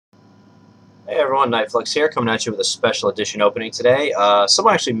Hey everyone, Nightflux here, coming at you with a special edition opening today.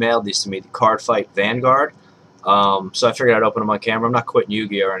 Someone actually mailed these to me, the CardFight Vanguard. So I figured I'd open them on camera. I'm not quitting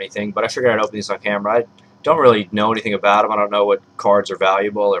Yu-Gi-Oh or anything, but I figured I'd open these on camera. I don't really know anything about them. I don't know what cards are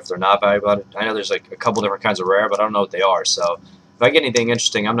valuable or if they're not valuable. I know there's like a couple different kinds of rare, but I don't know what they are. So if I get anything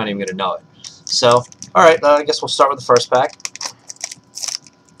interesting, I'm not even going to know it. So, alright, I guess we'll start with the first pack.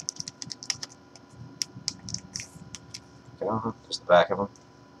 Okay, just the back of them.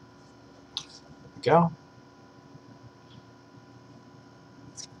 Go.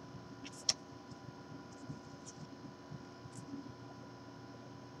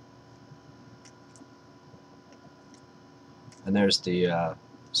 And there's the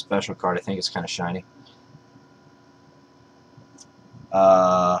special card. I think it's kind of shiny.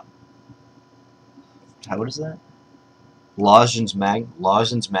 What is that? Lozenge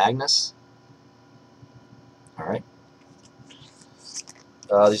Magnus. Alright.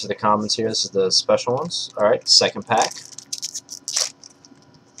 These are the commons here. This is the special ones. Alright, second pack.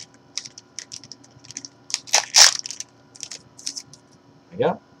 There we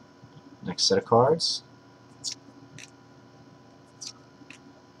go. Next set of cards.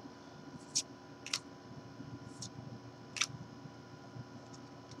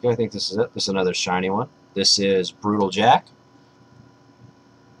 Okay, I think this is it. This is another shiny one. This is Brutal Jack.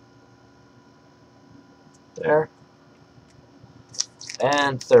 There.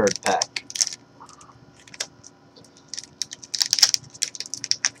 And third pack.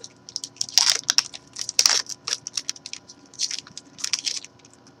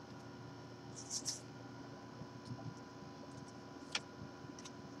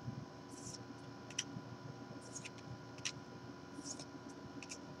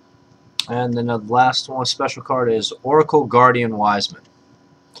 And then the last one, special card, is Oracle Guardian Wiseman.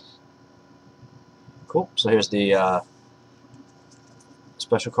 Cool. So here's the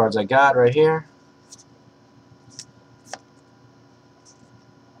special cards I got right here.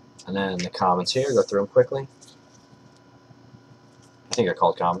 And then the commons here. Go through them quickly. I think they're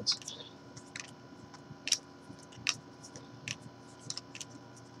called commons.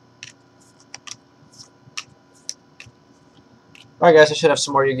 Alright guys, I should have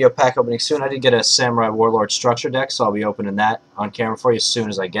some more Yu-Gi-Oh! Pack opening soon. I did get a Samurai Warlord structure deck, so I'll be opening that on camera for you as soon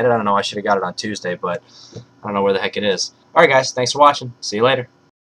as I get it. I don't know, I should have got it on Tuesday, but I don't know where the heck it is. Alright guys, thanks for watching. See you later.